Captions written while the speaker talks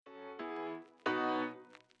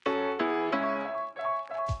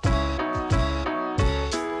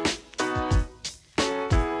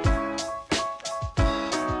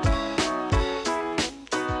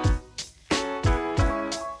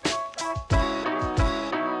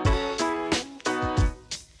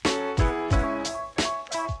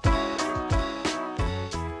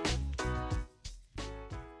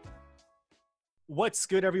What's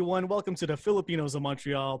good, everyone? Welcome to the Filipinos of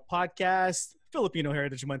Montreal podcast, Filipino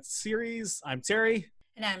Heritage Month series. I'm Terry.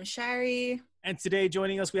 And I'm Shari. And today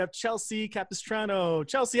joining us, we have Chelsea Capistrano.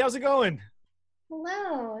 Chelsea, how's it going?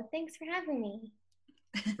 Hello, thanks for having me.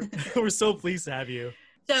 We're so pleased to have you.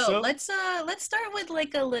 So let's start with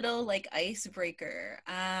like a little like icebreaker.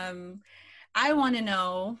 I want to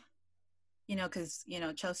know, because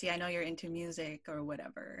Chelsea, I know you're into music or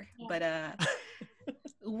whatever, but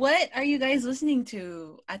what are you guys listening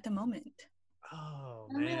to at the moment? Oh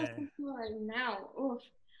What am I man. listening to right now? Oof.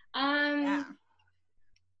 Yeah.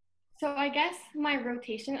 So I guess my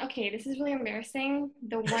rotation. Okay, this is really embarrassing.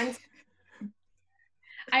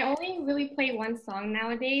 I only really play one song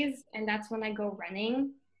nowadays, and that's when I go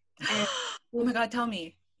running. And Oh my God, tell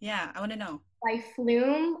me. Yeah, I want to know. by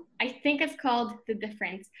Flume, I think it's called The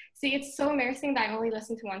Difference. See, it's so embarrassing that I only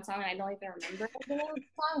listen to one song and I don't even remember the name of the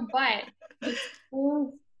song, but it's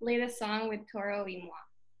Flume's latest song with Toro y Moi.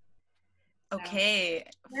 Okay,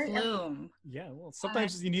 Flume. Yeah, well,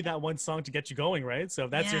 sometimes you need that one song to get you going, right? So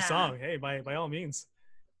if that's your Yeah. song, hey, by all means.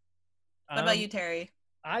 What about you, Terry?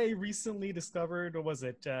 I recently discovered, what was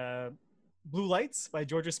it? Blue Lights by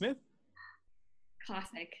Georgia Smith.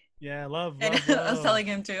 Classic. Yeah, love. I was telling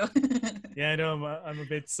him too. Yeah, I know I'm a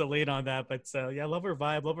bit so late on that, but yeah, love her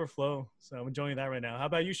vibe, love her flow. So I'm enjoying that right now. How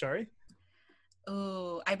about you, Shari?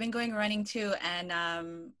 Oh, I've been going running too,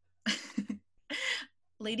 and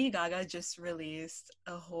Lady Gaga just released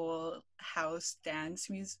a whole house dance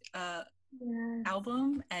music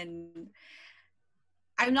album, and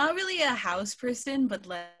I'm not really a house person, but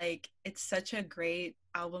like it's such a great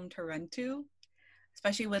album to run to,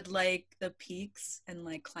 especially with like the peaks and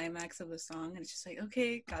like climax of the song, and it's just like,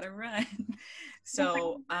 okay, gotta run.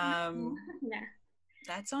 So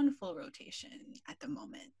that's on full rotation at the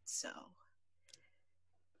moment, so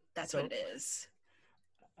that's what it is.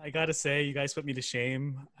 I gotta say, you guys put me to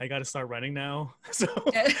shame. I gotta start running now. So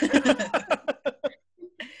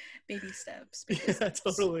baby steps. Yeah,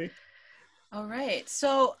 totally. All right,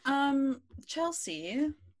 so Chelsea,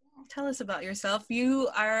 tell us about yourself. You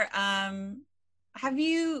are have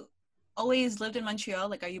you always lived in Montreal?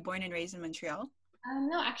 Like, are you born and raised in Montreal?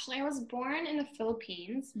 No, actually, I was born in the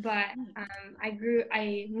Philippines, but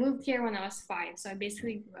I moved here when I was 5, so I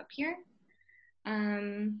basically grew up here.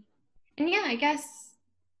 And yeah, I guess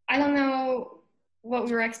I don't know what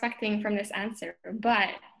we were expecting from this answer, but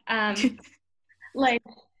like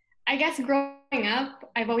I guess growing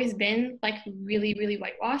up, I've always been like really, really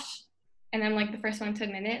whitewashed, and I'm like the first one to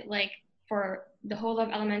admit it. Like for the whole of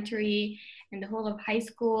elementary and the whole of high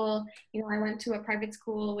school, I went to a private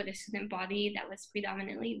school with a student body that was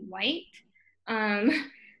predominantly white.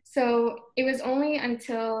 So it was only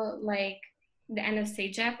until like the end of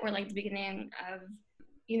CEGEP or like the beginning of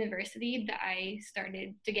university that I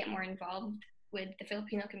started to get more involved with the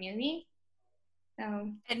Filipino community. So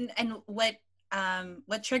and what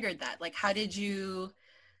triggered that? Like, how did you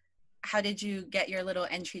get your little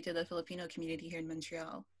entry to the Filipino community here in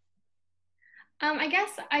Montreal? I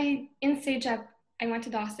guess in CEGEP, I went to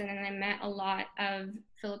Dawson and I met a lot of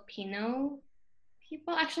Filipino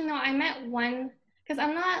people. Actually, no, I met one, because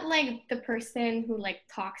I'm not like the person who like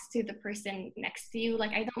talks to the person next to you. Like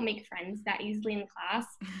I don't make friends that easily in class.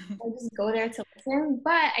 I just go there to listen.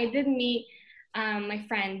 But I did meet my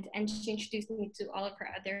friend, and she introduced me to all of her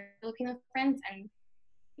other Filipino friends. And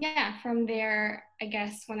yeah, from there, I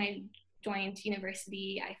guess when I joined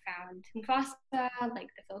university, I found Mufasa, like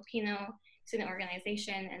the Filipino student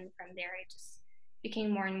organization, and from there I just became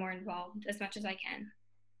more and more involved as much as I can.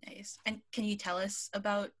 Nice. And can you tell us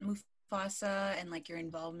about Mufasa and like your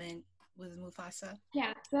involvement with Mufasa?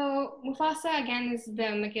 Yeah, so Mufasa again is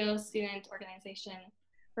the McGill student organization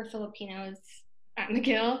for Filipinos at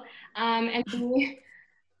McGill, and we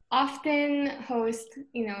often host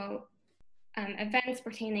events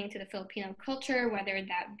pertaining to the Filipino culture, whether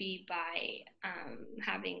that be by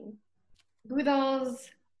having boodles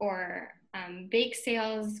or bake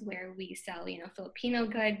sales where we sell, Filipino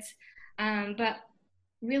goods. But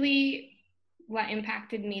really what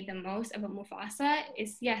impacted me the most about Mufasa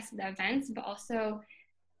is, yes, the events, but also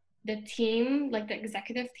the team, like the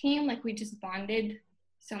executive team, like we just bonded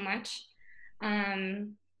so much.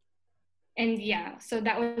 And yeah, so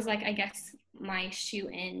that was like, I guess, my shoe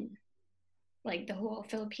in, like the whole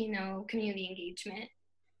Filipino community engagement.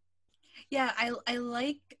 Yeah,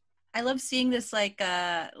 I love seeing this like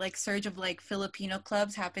surge of like Filipino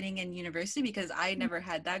clubs happening in university, because I never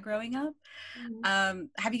had that growing up. Mm-hmm.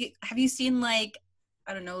 Have you seen like,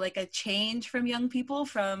 I don't know, like a change from young people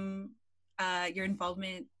from your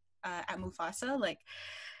involvement at Mufasa? Like,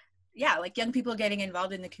 yeah, like young people getting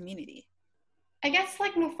involved in the community. I guess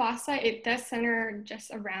like Mufasa, it does center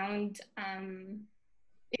just around,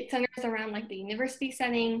 it centers around like the university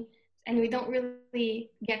setting, and we don't really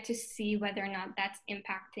get to see whether or not that's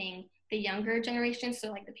impacting the younger generation,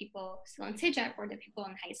 so like the people still in CEGEP or the people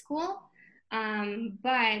in high school.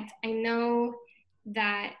 But I know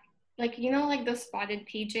that, like, you know, like those spotted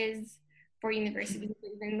pages for universities,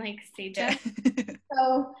 even like Yeah. CEGEP.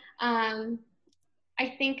 So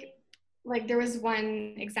I think like there was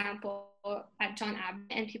one example at John Abbott,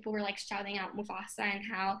 and people were like shouting out Mufasa and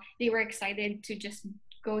how they were excited to just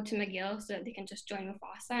go to McGill so that they can just join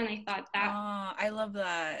Mufasa. And I thought that I love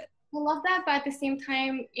that. I love that, but at the same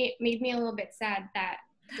time, it made me a little bit sad that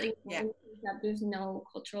like Yeah. that there's no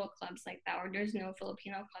cultural clubs like that, or there's no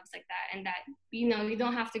Filipino clubs like that, and that, you know, you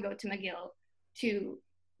don't have to go to McGill to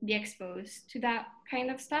be exposed to that kind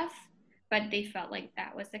of stuff. But they felt like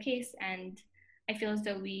that was the case, and I feel as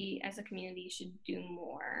though we as a community should do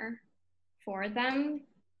more for them.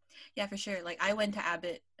 Yeah, for sure. Like I went to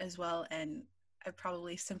Abbott as well, and I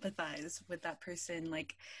probably sympathize with that person,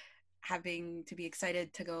 like having to be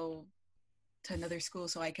excited to go to another school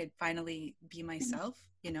so I could finally be myself,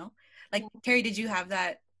 you know? Like, Terry, did you have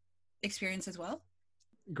that experience as well?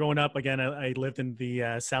 Growing up, again, I lived in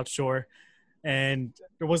the South Shore, and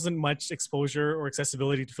there wasn't much exposure or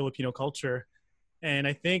accessibility to Filipino culture. And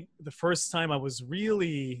I think the first time I was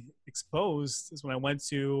really exposed is when I went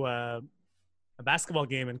to a basketball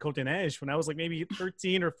game in Cotonej when I was like maybe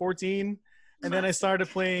 13 or 14. And then I started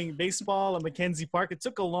playing baseball at Mackenzie Park. It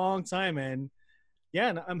took a long time. And yeah,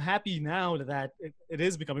 and I'm happy now that it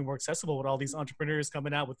is becoming more accessible with all these entrepreneurs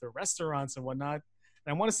coming out with their restaurants and whatnot. And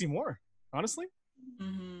I want to see more, honestly.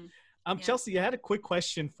 Mm-hmm. Yeah. Chelsea, I had a quick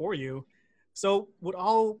question for you. So with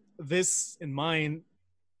all this in mind,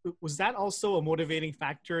 was that also a motivating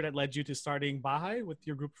factor that led you to starting Bahay with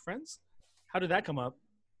your group of friends? How did that come up?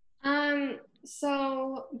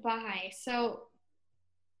 So Bahay. So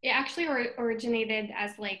it actually originated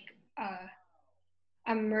as like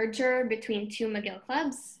a merger between two McGill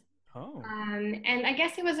clubs. Oh. And I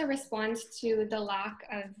guess it was a response to the lack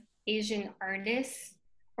of Asian artists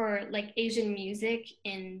or like Asian music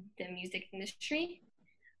in the music industry.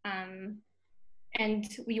 And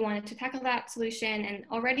we wanted to tackle that solution. And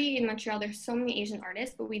already in Montreal, there's so many Asian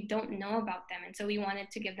artists, but we don't know about them. And so we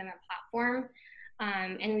wanted to give them a platform.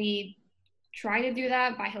 And we try to do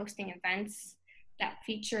that by hosting events that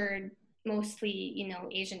featured mostly, you know,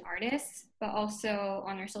 Asian artists, but also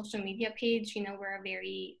on our social media page, you know, we're a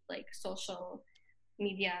very like social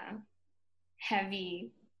media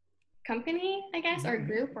heavy company, I guess, or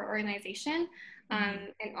group or organization.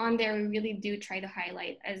 And on there, we really do try to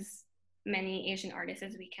highlight as many Asian artists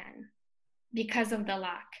as we can because of the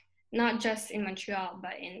lack, not just in Montreal,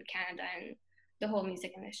 but in Canada and the whole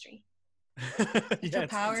music industry. Yeah,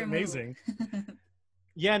 it's amazing.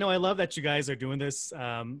 Yeah, no, I love that you guys are doing this.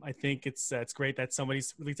 I think it's great that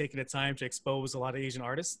somebody's really taking the time to expose a lot of Asian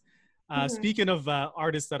artists. Speaking of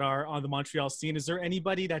artists that are on the Montreal scene, is there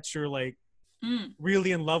anybody that you're like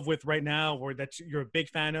really in love with right now, or that you're a big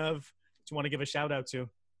fan of, that you want to give a shout out to?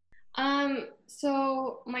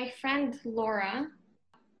 So my friend Laura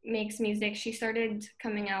makes music. She started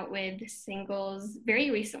coming out with singles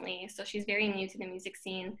very recently, so she's very new to the music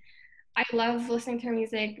scene. I love listening to her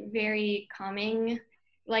music, very calming.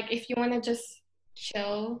 Like if you want to just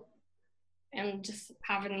chill and just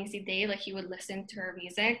have an easy day, like you would listen to her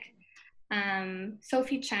music.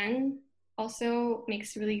 Sophie Chen also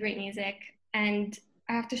makes really great music. And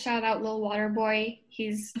I have to shout out Lil Waterboy.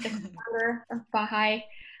 He's the founder of Bahay.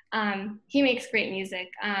 He makes great music.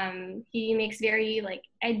 He makes very like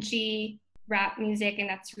edgy rap music, and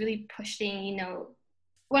that's really pushing, you know,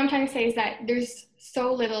 what I'm trying to say is that there's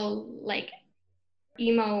so little like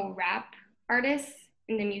emo rap artists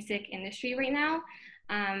in the music industry right now.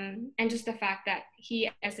 And just the fact that he,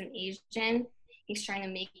 as an Asian, he's trying to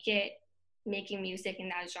making music in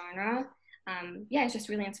that genre. Yeah, it's just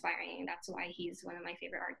really inspiring. And that's why he's one of my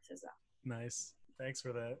favorite artists as well. Nice. Thanks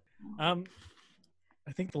for that.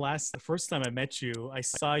 I think the first time I met you, I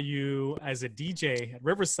saw you as a DJ at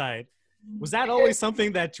Riverside. Was that always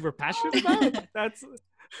something that you were passionate about?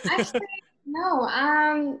 Actually,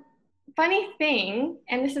 no. Funny thing,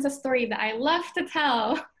 and this is a story that I love to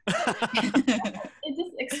tell. It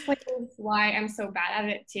just explains why I'm so bad at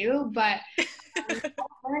it too. But I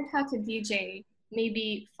learned how to DJ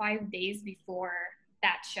maybe 5 days before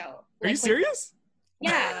that show. Are you serious?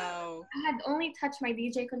 Yeah. Wow. I had only touched my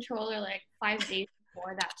DJ controller like 5 days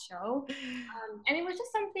before that show. And it was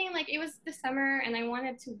just something like, it was the summer and I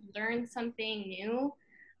wanted to learn something new.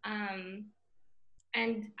 And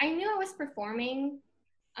I knew I was performing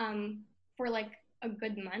for like a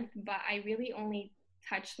good month, but I really only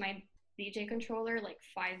touched my DJ controller like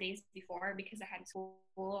 5 days before because I had school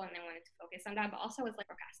and I wanted to focus on that, but also I was like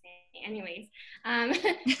procrastinating anyways.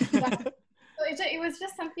 But so it was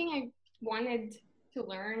just something I wanted to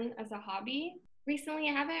learn as a hobby. Recently,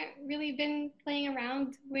 I haven't really been playing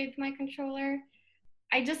around with my controller.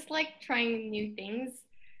 I just like trying new things.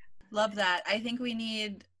 Love that. I think we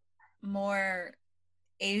need more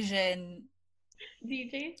Asian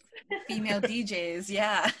DJs. female DJs.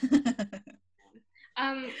 Yeah.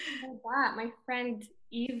 My friend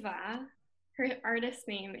Eva, her artist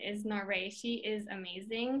name is Nore. She is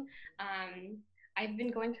amazing. I've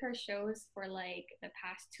been going to her shows for like the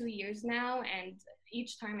past 2 years now, and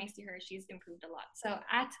each time I see her, she's improved a lot. So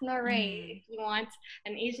at Nore, if you want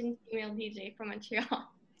an Asian female DJ from Montreal.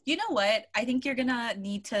 You know what? I think you're gonna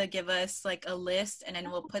need to give us like a list, and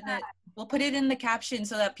then we'll put it in the caption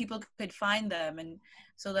so that people could find them, and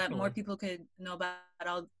so that more people could know about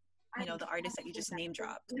all, the artists that you just name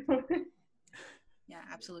dropped. Yeah,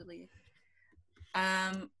 absolutely.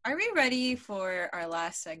 Are we ready for our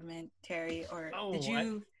last segment, Terry? Or did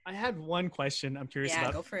you? I had one question I'm curious about.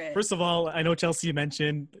 Yeah, go for it. First of all, I know Chelsea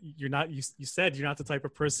mentioned you said you're not the type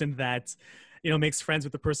of person that, makes friends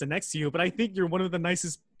with the person next to you, but I think you're one of the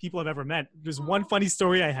nicest people I've ever met. There's one funny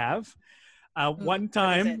story I have. One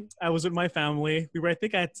time I was with my family. We were, I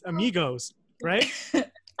think, at Amigos, right?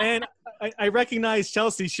 And I recognized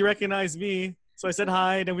Chelsea. She recognized me. So I said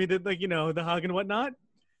hi, and we did the hug and whatnot.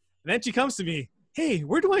 And then she comes to me, hey,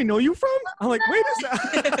 where do I know you from? I'm like, wait a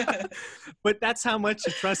second. But that's how much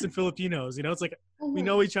you trust in Filipinos. It's like we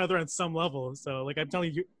know each other on some level. So like I'm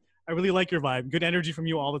telling you, I really like your vibe. Good energy from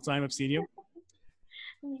you all the time. I've seen you.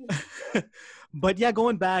 But yeah,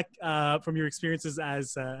 going back from your experiences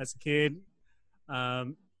as a kid,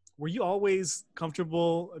 were you always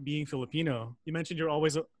comfortable being Filipino? You mentioned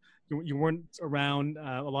you weren't around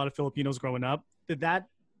a lot of Filipinos growing up. Did that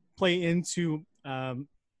play into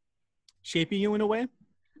shaping you in a way?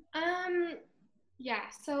 Yeah,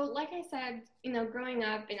 so like I said, growing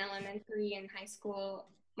up in elementary and high school,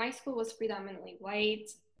 my school was predominantly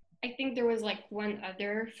white. I think there was like one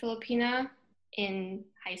other Filipina in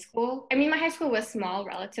high school. I mean, my high school was small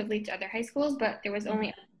relatively to other high schools, but there was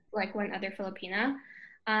only like one other Filipina.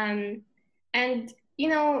 And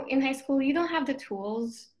in high school, you don't have the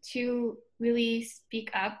tools to really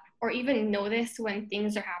speak up or even notice when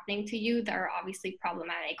things are happening to you that are obviously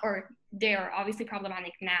problematic, or they're obviously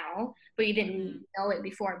problematic now, but you didn't know it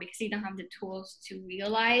before because you don't have the tools to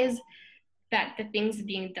realize that the things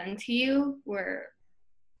being done to you were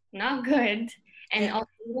not good. And also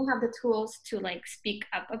you don't have the tools to like speak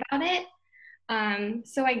up about it.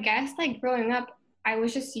 So I guess like growing up, I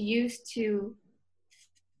was just used to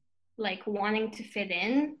like wanting to fit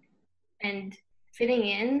in, and fitting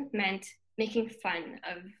in meant making fun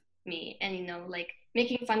of me and like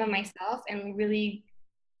making fun of myself and really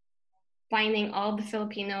finding all the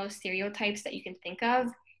Filipino stereotypes that you can think of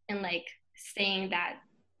and like saying that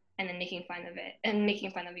and then making fun of it and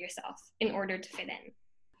making fun of yourself in order to fit in.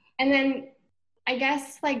 And then I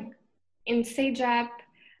guess like in Sejap,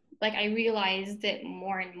 like I realized it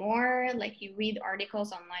more and more. Like you read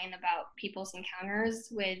articles online about people's encounters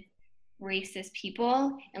with racist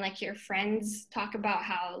people, and like your friends talk about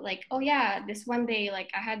how like, oh yeah, this one day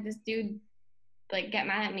like I had this dude like get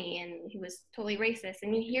mad at me and he was totally racist,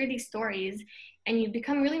 and you hear these stories and you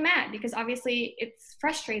become really mad because obviously it's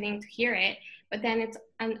frustrating to hear it, but then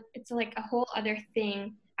it's like a whole other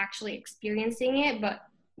thing actually experiencing it, but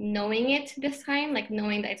knowing it this time, like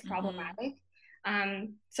knowing that it's problematic.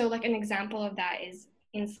 So like an example of that is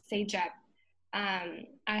in Sejap.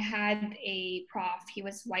 I had a prof, he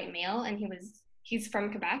was white male and he's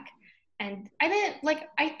from Quebec. And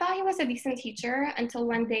I thought he was a decent teacher until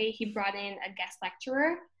one day he brought in a guest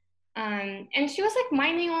lecturer. And she was like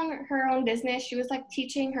minding on her own business. She was like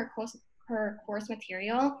teaching her course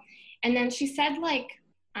material. And then she said like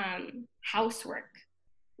housework,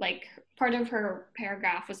 like part of her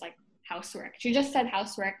paragraph was like housework. She just said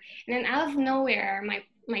housework. And then out of nowhere,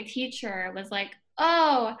 my teacher was like,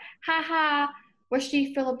 oh, haha, was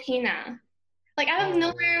she Filipina? Like out of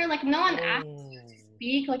nowhere, like no one asked to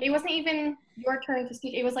speak. Like it wasn't even your turn to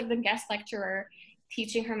speak. It was like the guest lecturer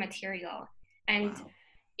teaching her material. And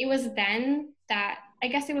it was then that, I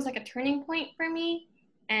guess it was like a turning point for me.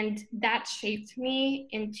 And that shaped me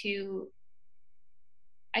into,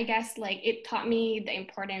 I guess like it taught me the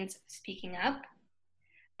importance of speaking up.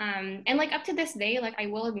 And like up to this day, like I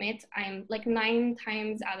will admit, I'm like 9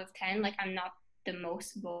 times out of 10, like I'm not the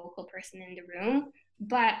most vocal person in the room,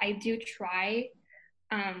 but I do try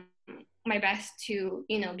my best to,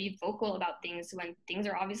 be vocal about things when things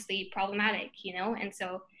are obviously problematic, and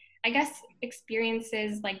so I guess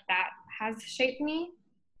experiences like that has shaped me.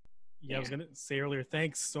 Yeah, I was gonna say earlier,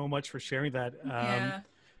 thanks so much for sharing that. Yeah.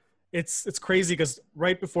 It's crazy because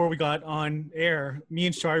right before we got on air, me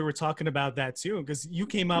and Shari were talking about that too. Because you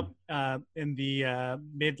came up in the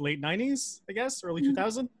late '90s, I guess, early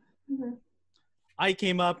 2000. Mm-hmm. I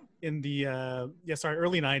came up in the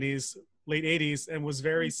early '90s, late '80s, and was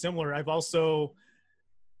very similar. I've also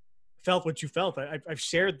felt what you felt. I've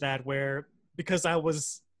shared that where because I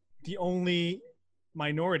was the only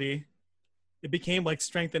minority, it became like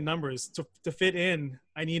strength in numbers. To fit in,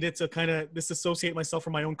 I needed to kind of disassociate myself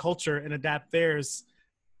from my own culture and adapt theirs,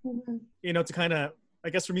 to kind of,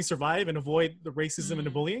 I guess for me, survive and avoid the racism and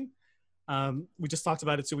the bullying. We just talked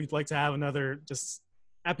about it too. We'd like to have another just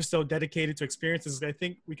episode dedicated to experiences. I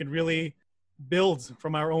think we can really build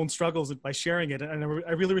from our own struggles by sharing it. And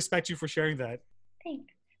I really respect you for sharing that.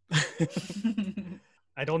 Thanks.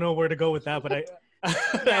 I don't know where to go with that, but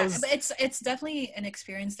but it's definitely an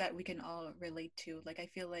experience that we can all relate to. Like I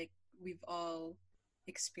feel like we've all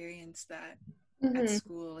experienced that at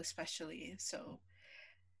school, especially. So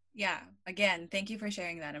yeah, again, thank you for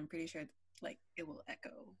sharing that. I'm pretty sure like it will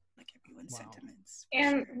echo like everyone's sentiments.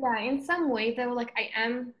 And in some way though, like I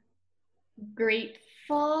am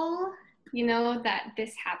grateful, that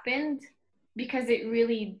this happened because it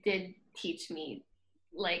really did teach me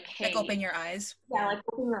like, hey, like open your eyes. Yeah, like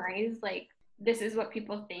open your eyes, like this is what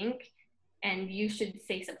people think and you should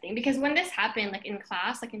say something. Because when this happened, like in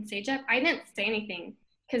class, like in SAGEP, I didn't say anything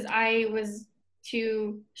because I was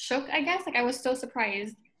too shook, I guess. Like I was so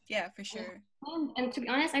surprised. Yeah, for sure. And to be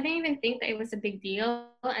honest, I didn't even think that it was a big deal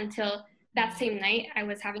until that same night I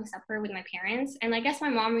was having supper with my parents. And I guess my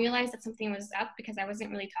mom realized that something was up because I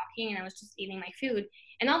wasn't really talking and I was just eating my food.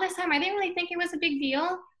 And all this time, I didn't really think it was a big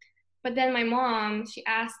deal. But then my mom, she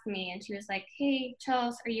asked me and she was like, hey,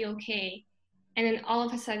 Chels, are you okay? And then all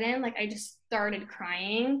of a sudden, like I just started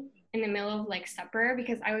crying in the middle of like supper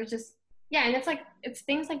because I was just, and it's like, it's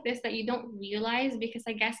things like this that you don't realize because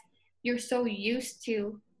I guess you're so used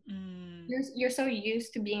to, you're so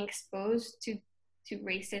used to being exposed to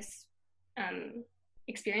racist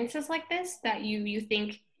experiences like this that you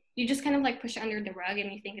think, you just kind of like push it under the rug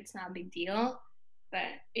and you think it's not a big deal, but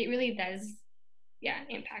it really does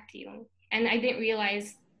impact you. And I didn't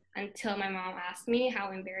realize until my mom asked me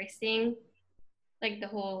how embarrassing like the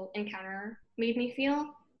whole encounter made me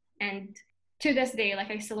feel. And to this day,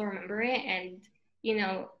 like I still remember it. And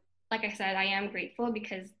like I said, I am grateful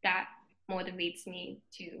because that motivates me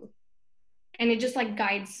to, and it just like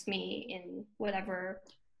guides me in whatever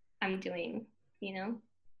I'm doing.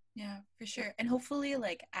 Yeah, for sure. And hopefully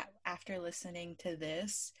like after listening to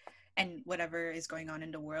this and whatever is going on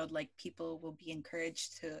in the world, like people will be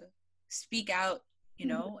encouraged to speak out,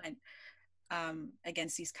 and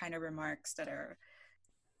against these kind of remarks that are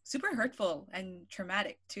super hurtful and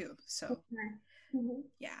traumatic too. So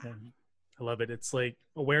yeah. I love it. It's like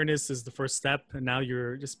awareness is the first step, and now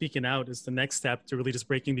you're just speaking out is the next step to really just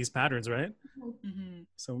breaking these patterns, right?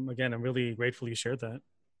 So again, I'm really grateful you shared that.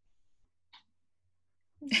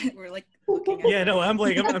 We're like looking at I'm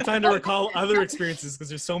trying to recall other experiences because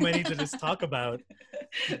there's so many to just talk about.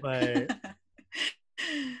 But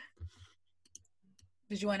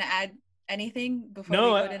did you want to add anything before we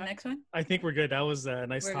go to the next one? I think we're good. That was a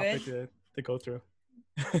nice topic to go through.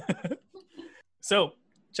 So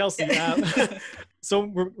Chelsea, so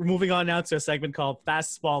we're moving on now to a segment called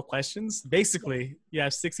Fastball Questions. Basically, you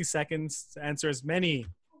have 60 seconds to answer as many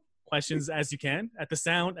questions as you can at the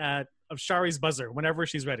sound of Shari's buzzer whenever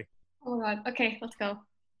she's ready. Oh God. Okay, let's go.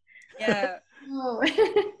 Yeah.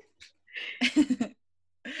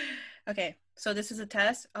 Okay, so this is a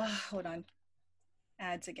test. Oh, hold on.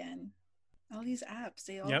 Ads again. All these apps,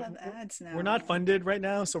 they all have ads now. We're not funded right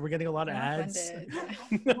now, so we're getting a lot of ads.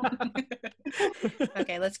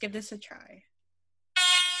 Okay, let's give this a try.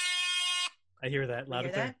 I hear that loud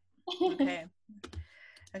and clear. Okay.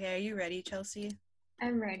 Okay, are you ready, Chelsea?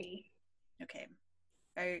 I'm ready. Okay.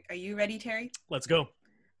 Are you ready, Terry? Let's go.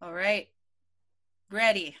 All right.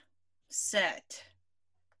 Ready, set,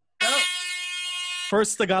 go.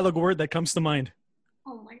 First Tagalog word that comes to mind.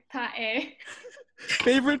 Oh my tae.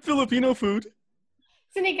 Favorite Filipino food?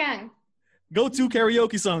 Sinigang. Go-to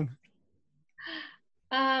karaoke song?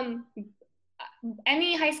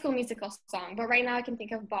 Any High School Musical song, but right now I can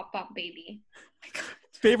think of Bop Bop Baby.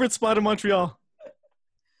 Favorite spot in Montreal?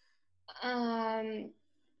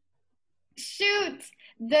 Shoot,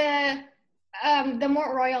 the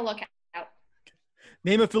Mont Royal Lookout.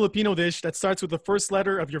 Name a Filipino dish that starts with the first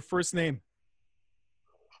letter of your first name.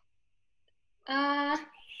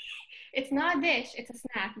 It's not a dish, it's a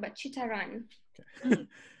snack, but chicharron.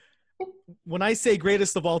 When I say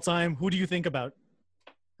greatest of all time, who do you think about?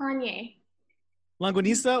 Kanye.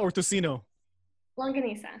 Longanisa or tocino?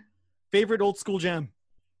 Longanisa. Favorite old school jam?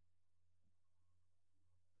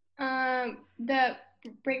 The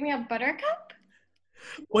Break Me Up Buttercup?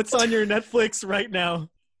 What's on your Netflix right now?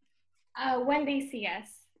 When They See Us.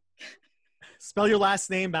 Spell your last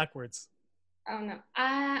name backwards. Oh no.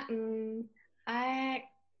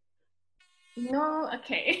 No,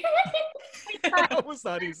 okay. That was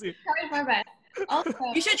not easy. Try my best. Also,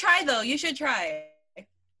 You should try though. You should try.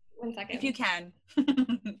 1 second. If you can.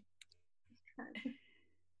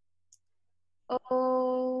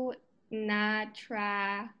 Oh,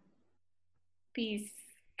 Natra Pisca.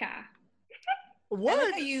 I What?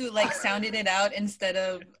 like how you like sounded it out instead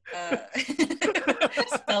of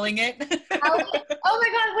spelling it. Oh my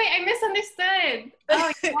god, wait, I misunderstood.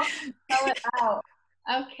 Oh, you want to spell it out.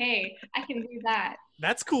 Okay, I can do that.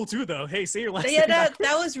 That's cool too, though. Hey, say your last Yeah, name.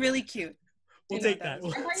 that was really cute. We'll You know, take that. I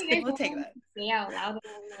thought you guys We'll take that. say out loud.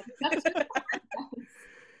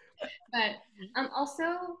 But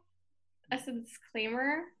also, as a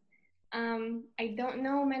disclaimer, I don't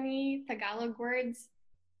know many Tagalog words,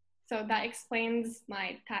 so that explains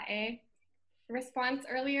my tae response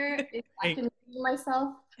earlier. If I can repeat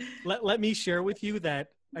myself. Let me share with you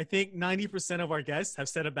that I think 90% of our guests have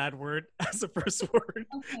said a bad word as a first word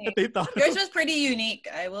that they thought Yours of. was pretty unique,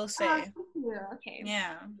 I will say. Oh, thank you. Okay.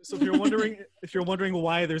 Yeah. So if you're wondering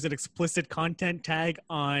why there's an explicit content tag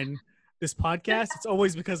on this podcast, it's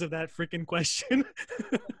always because of that freaking question.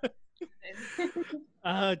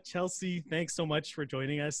 Chelsea, thanks so much for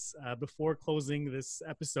joining us. Before closing this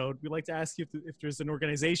episode, we'd like to ask you if there's an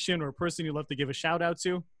organization or a person you'd love to give a shout out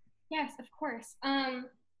to. Yes, of course.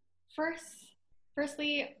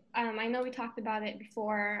 Firstly, I know we talked about it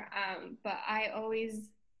before, but I always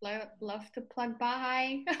love to plug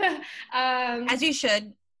Bahay. As you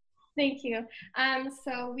should. Thank you.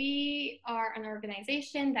 So we are an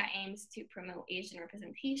organization that aims to promote Asian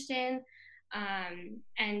representation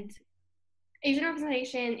and Asian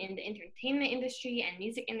representation in the entertainment industry and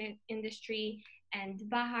music industry. And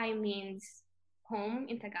Bahay means home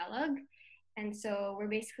in Tagalog. And so we're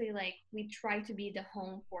basically like, we try to be the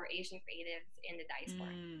home for Asian creatives in the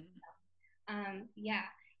diaspora. Yeah,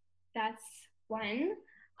 that's one.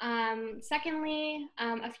 Secondly,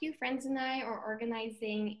 a few friends and I are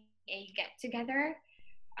organizing a get-together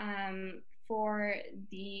for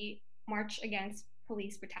the March Against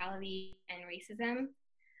Police Brutality and Racism.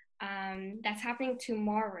 That's happening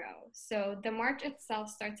tomorrow. So the march itself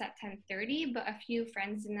starts at 10:30, but a few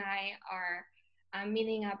friends and I are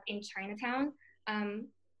meeting up in Chinatown. I'm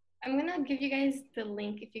gonna give you guys the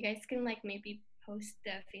link if you guys can like maybe post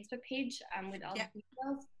the Facebook page with all the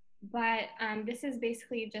details. But this is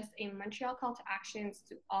basically just a Montreal call to actions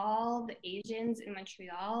to all the Asians in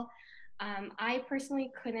Montreal. I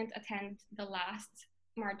personally couldn't attend the last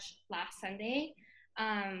march last Sunday,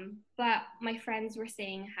 but my friends were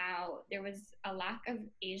saying how there was a lack of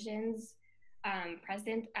Asians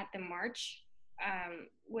present at the march,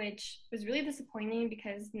 which was really disappointing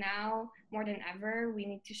because now more than ever we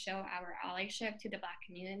need to show our allyship to the Black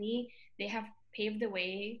community. They have paved the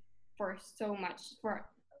way for so much, for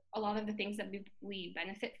a lot of the things that we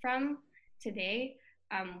benefit from today.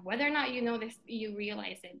 Whether or not you know this, you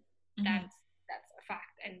realize it. That's a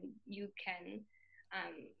fact, and you can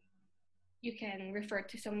refer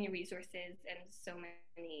to so many resources and so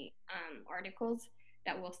many articles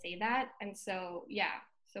that will say that. And so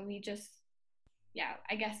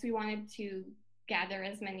I guess we wanted to gather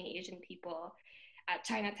as many Asian people at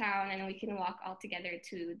Chinatown, and we can walk all together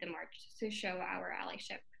to the march to show our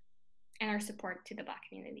allyship and our support to the Black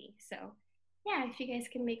community. So yeah, if you guys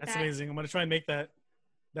can make That's that. That's amazing. I'm going to try and make that.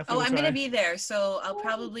 Definitely I'm going to be there, so I'll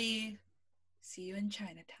probably see you in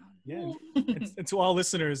Chinatown. Yeah. And to all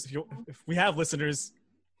listeners, if we have listeners,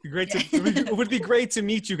 it would be great to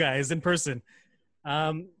meet you guys in person.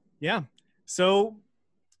 Yeah. So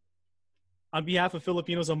on behalf of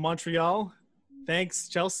Filipinos of Montreal, thanks,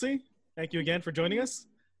 Chelsea. Thank you again for joining us.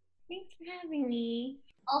 Thanks for having me.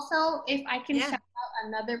 Also, if I can shout out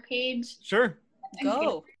another page. Sure.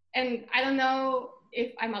 Go. And I don't know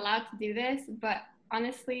if I'm allowed to do this, but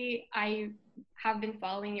honestly, I have been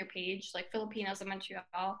following your page, like Filipinos of Montreal,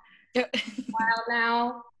 a while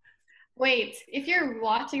now. Wait, if you're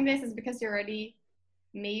watching this, it's because you're already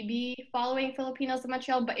maybe following Filipinos of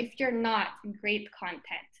Montreal, but if you're not, great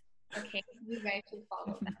content. Okay, you guys should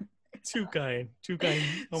follow them. Too kind.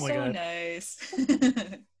 Oh my God. So nice.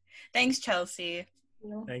 Thanks, Chelsea.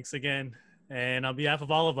 Thanks again. And on behalf of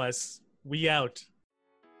all of us, we out.